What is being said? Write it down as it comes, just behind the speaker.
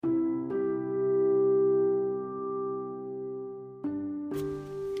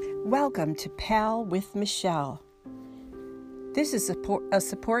Welcome to Pal with Michelle. This is a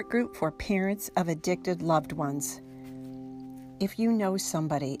support group for parents of addicted loved ones. If you know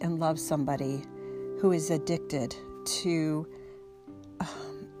somebody and love somebody who is addicted to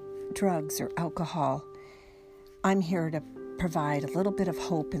drugs or alcohol, I'm here to provide a little bit of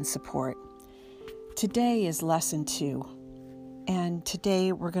hope and support. Today is lesson 2, and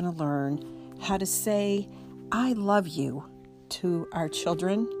today we're going to learn how to say, I love you to our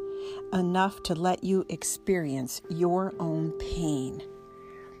children enough to let you experience your own pain.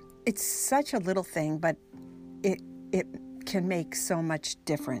 It's such a little thing, but it can make so much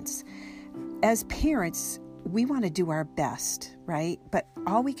difference. As parents, we want to do our best, right? But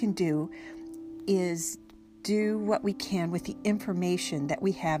all we can do is do what we can with the information that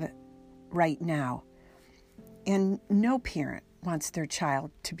we have right now. And no parent wants their child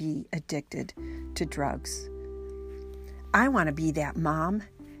to be addicted to drugs. I want to be that mom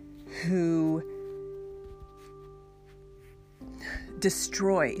who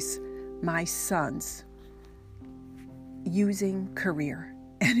destroys my sons using career.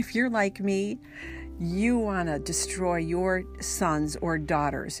 And if you're like me, you want to destroy your sons or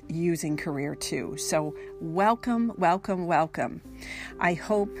daughters using career too. So welcome, welcome, welcome. My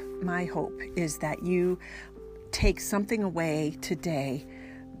hope is that you take something away today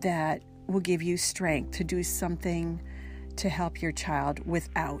that will give you strength to do something to help your child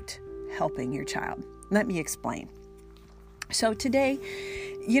without helping your child. Let me explain. So today,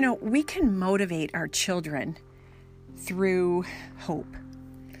 we can motivate our children through hope.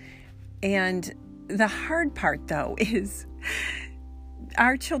 And the hard part, though, is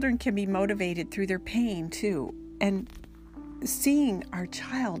our children can be motivated through their pain, too. And seeing our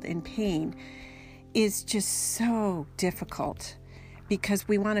child in pain is just so difficult because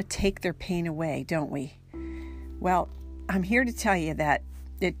we want to take their pain away, don't we? Well, I'm here to tell you that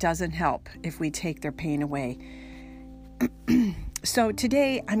it doesn't help if we take their pain away. So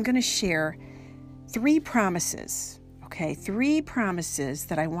today I'm going to share 3 promises, okay? 3 promises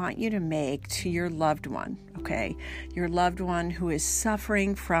that I want you to make to your loved one, okay? Your loved one who is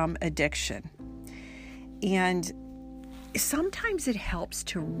suffering from addiction. And sometimes it helps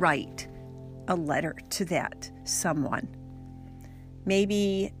to write a letter to that someone.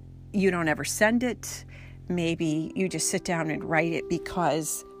 Maybe you don't ever send it. Maybe you just sit down and write it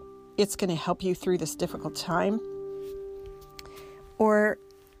because it's going to help you through this difficult time. Or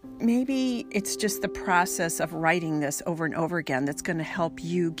maybe it's just the process of writing this over and over again that's going to help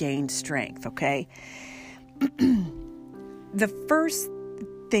you gain strength, okay? The first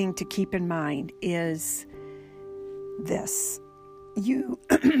thing to keep in mind is this.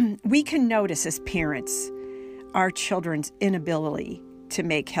 We can notice as parents our children's inability to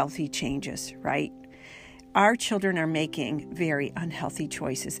make healthy changes, right? Our children are making very unhealthy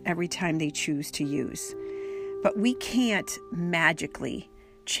choices every time they choose to use. But we can't magically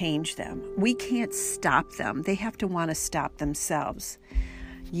change them. We can't stop them. They have to want to stop themselves.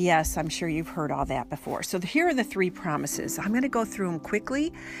 Yes, I'm sure you've heard all that before. So here are the 3 promises. I'm going to go through them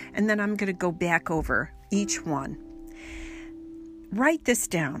quickly, and then I'm going to go back over each one. Write this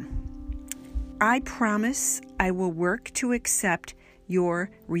down. I promise I will work to accept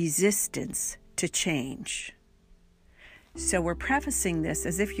your resistance to change. So we're prefacing this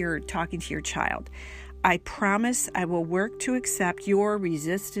as if you're talking to your child. I promise I will work to accept your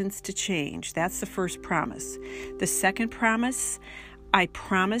resistance to change. That's the first promise. The second promise, I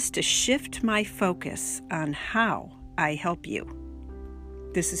promise to shift my focus on how I help you.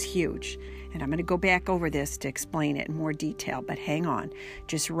 This is huge. And I'm going to go back over this to explain it in more detail, but hang on.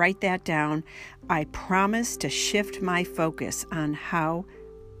 Just write that down. I promise to shift my focus on how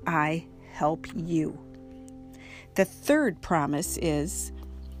I help you. The third promise is,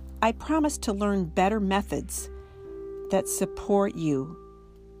 I promise to learn better methods that support you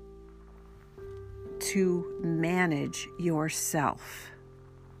to manage yourself.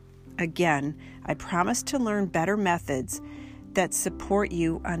 Again, I promise to learn better methods that support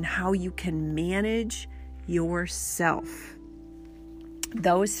you on how you can manage yourself.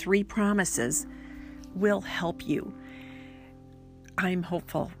 Those 3 promises will help you. I'm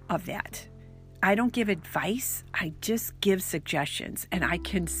hopeful of that. I don't give advice, I just give suggestions. And I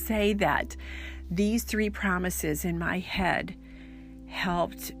can say that these 3 promises in my head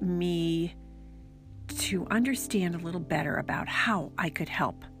helped me to understand a little better about how I could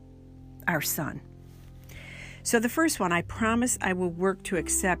help our son. So the first one, I promise I will work to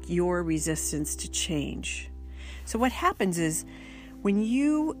accept your resistance to change. So what happens is when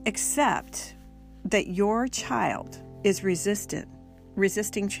you accept that your child is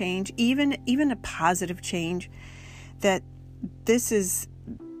resisting change, even a positive change, that this is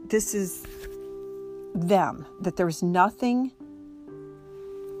this is them, that there's nothing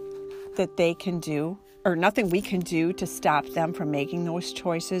that they can do or nothing we can do to stop them from making those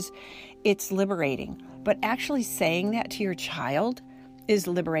choices. It's liberating. But actually saying that to your child is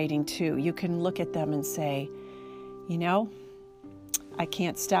liberating too. You can look at them and say, you know, I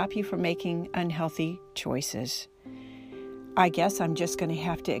can't stop you from making unhealthy choices. I guess I'm just going to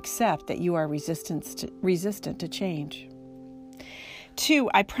have to accept that you are resistant to change.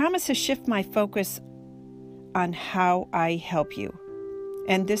 2, I promise to shift my focus on how I help you.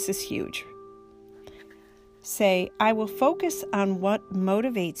 And this is huge. Say, I will focus on what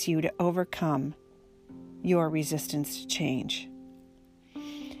motivates you to overcome your resistance to change.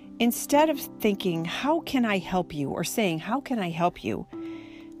 Instead of thinking, how can I help you? Or saying, how can I help you?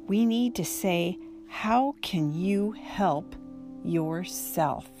 We need to say, how can you help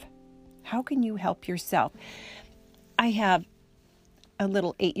yourself? How can you help yourself? I have a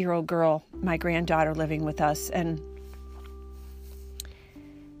little 8-year-old girl, my granddaughter, living with us, and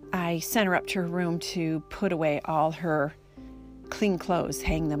I sent her up to her room to put away all her clean clothes,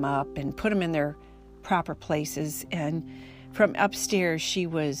 hang them up, and put them in their proper places. And from upstairs, she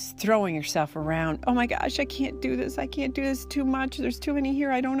was throwing herself around. Oh my gosh, I can't do this. I can't do this too much. There's too many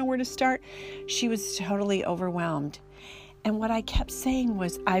here. I don't know where to start. She was totally overwhelmed. And what I kept saying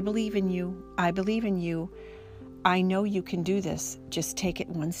was, I believe in you. I believe in you. I know you can do this. Just take it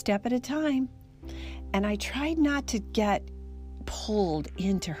one step at a time. And I tried not to get pulled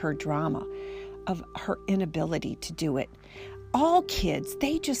into her drama of her inability to do it. All kids,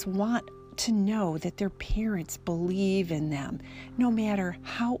 they just want to know that their parents believe in them, no matter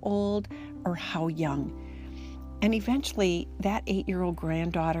how old or how young. And eventually, that 8-year-old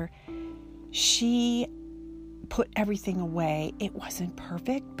granddaughter, she put everything away. It wasn't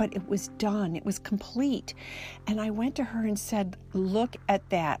perfect, but it was done. It was complete. And I went to her and said, look at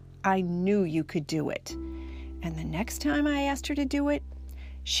that. I knew you could do it. And the next time I asked her to do it,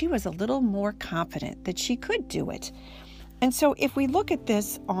 she was a little more confident that she could do it. And so if we look at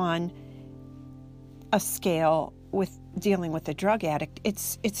this on a scale with dealing with a drug addict,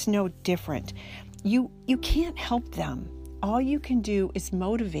 it's no different. You can't help them. All you can do is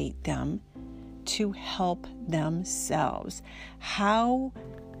motivate them to help themselves. How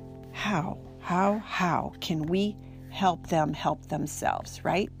can we help them help themselves,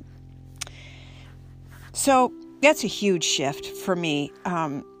 right? So that's a huge shift for me.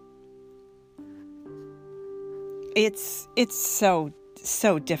 It's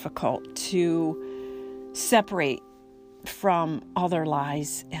so difficult to separate from all their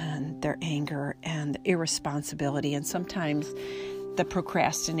lies and their anger and irresponsibility, and sometimes the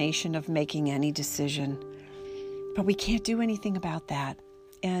procrastination of making any decision. But we can't do anything about that.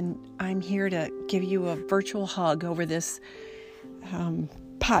 And I'm here to give you a virtual hug over this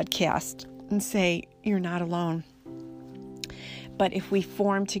podcast and say, you're not alone. But if we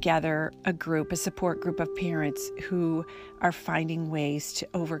form together a group, a support group of parents who are finding ways to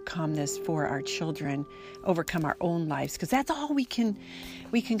overcome this for our children, overcome our own lives, because that's all we can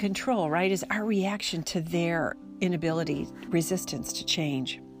control, right? Is our reaction to their inability, resistance to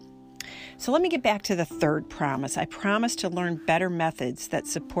change. So let me get back to the third promise. I promise to learn better methods that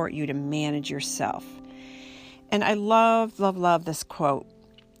support you to manage yourself. And I love this quote.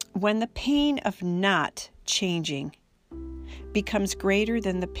 When the pain of not changing becomes greater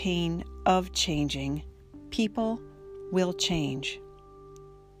than the pain of changing, people will change.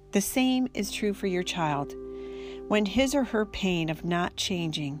 The same is true for your child. When his or her pain of not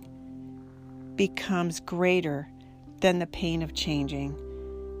changing becomes greater than the pain of changing,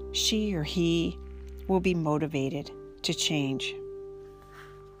 she or he will be motivated to change.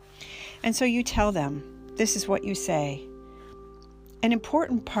 And so you tell them, this is what you say. An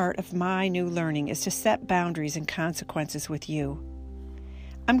important part of my new learning is to set boundaries and consequences with you.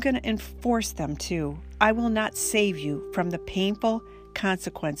 I'm going to enforce them too. I will not save you from the painful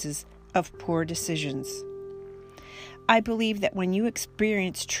consequences of poor decisions. I believe that when you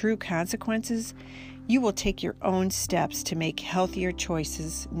experience true consequences, you will take your own steps to make healthier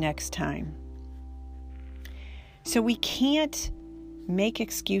choices next time. So we can't make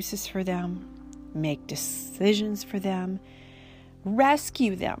excuses for them, make decisions for them,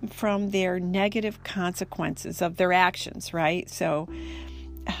 rescue them from their negative consequences of their actions, right? So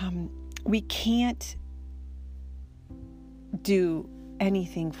we can't do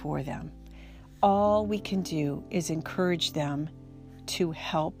anything for them. All we can do is encourage them to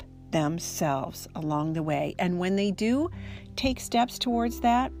help themselves along the way. And when they do take steps towards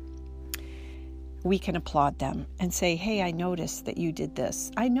that, we can applaud them and say, hey, I noticed that you did this.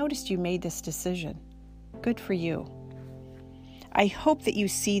 I noticed you made this decision. Good for you. I hope that you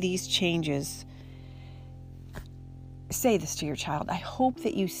see these changes. Say this to your child. I hope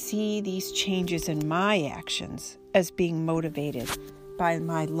that you see these changes in my actions as being motivated by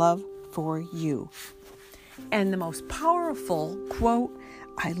my love for you. And the most powerful quote,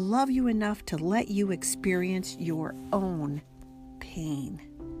 I love you enough to let you experience your own pain.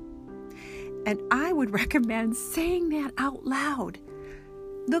 And I would recommend saying that out loud.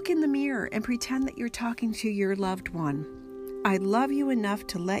 Look in the mirror and pretend that you're talking to your loved one. I love you enough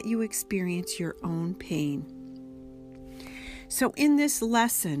to let you experience your own pain. So in this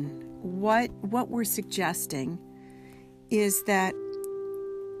lesson, what we're suggesting is that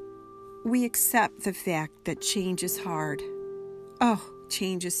we accept the fact that change is hard. Oh,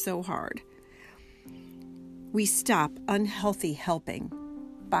 change is so hard. We stop unhealthy helping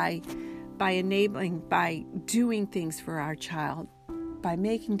by enabling, by doing things for our child, by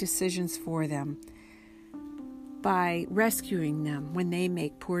making decisions for them, by rescuing them when they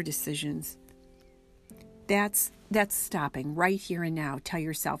make poor decisions. That's stopping right here and now. Tell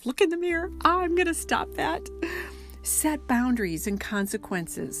yourself, look in the mirror. I'm going to stop that. Set boundaries and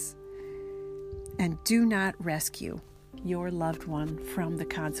consequences. And do not rescue your loved one from the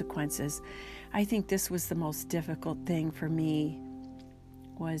consequences. I think this was the most difficult thing for me,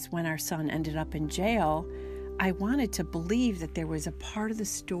 was when our son ended up in jail. I wanted to believe that there was a part of the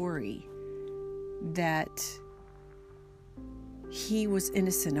story that he was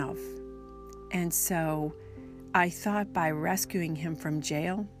innocent of. And so I thought by rescuing him from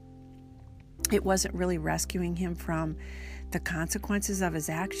jail, it wasn't really rescuing him from the consequences of his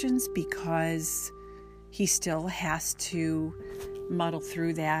actions, because he still has to muddle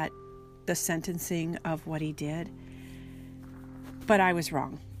through that, the sentencing of what he did. But I was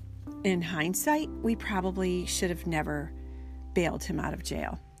wrong. In hindsight, we probably should have never bailed him out of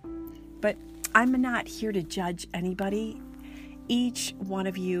jail. But I'm not here to judge anybody. Each one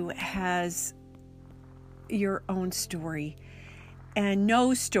of you has your own story. And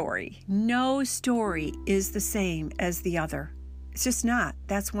no story is the same as the other. It's just not.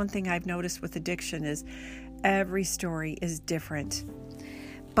 That's one thing I've noticed with addiction, is every story is different.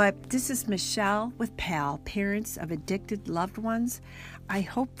 But this is Michelle with PAL, Parents of Addicted Loved Ones. I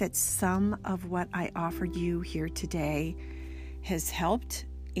hope that some of what I offered you here today has helped,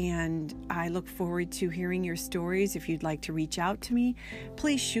 and I look forward to hearing your stories. If you'd like to reach out to me,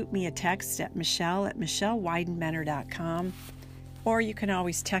 please shoot me a text at michelle@michelleweidenbender.com, or you can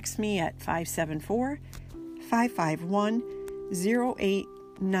always text me at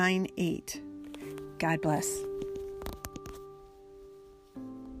 574-551-0898. God bless.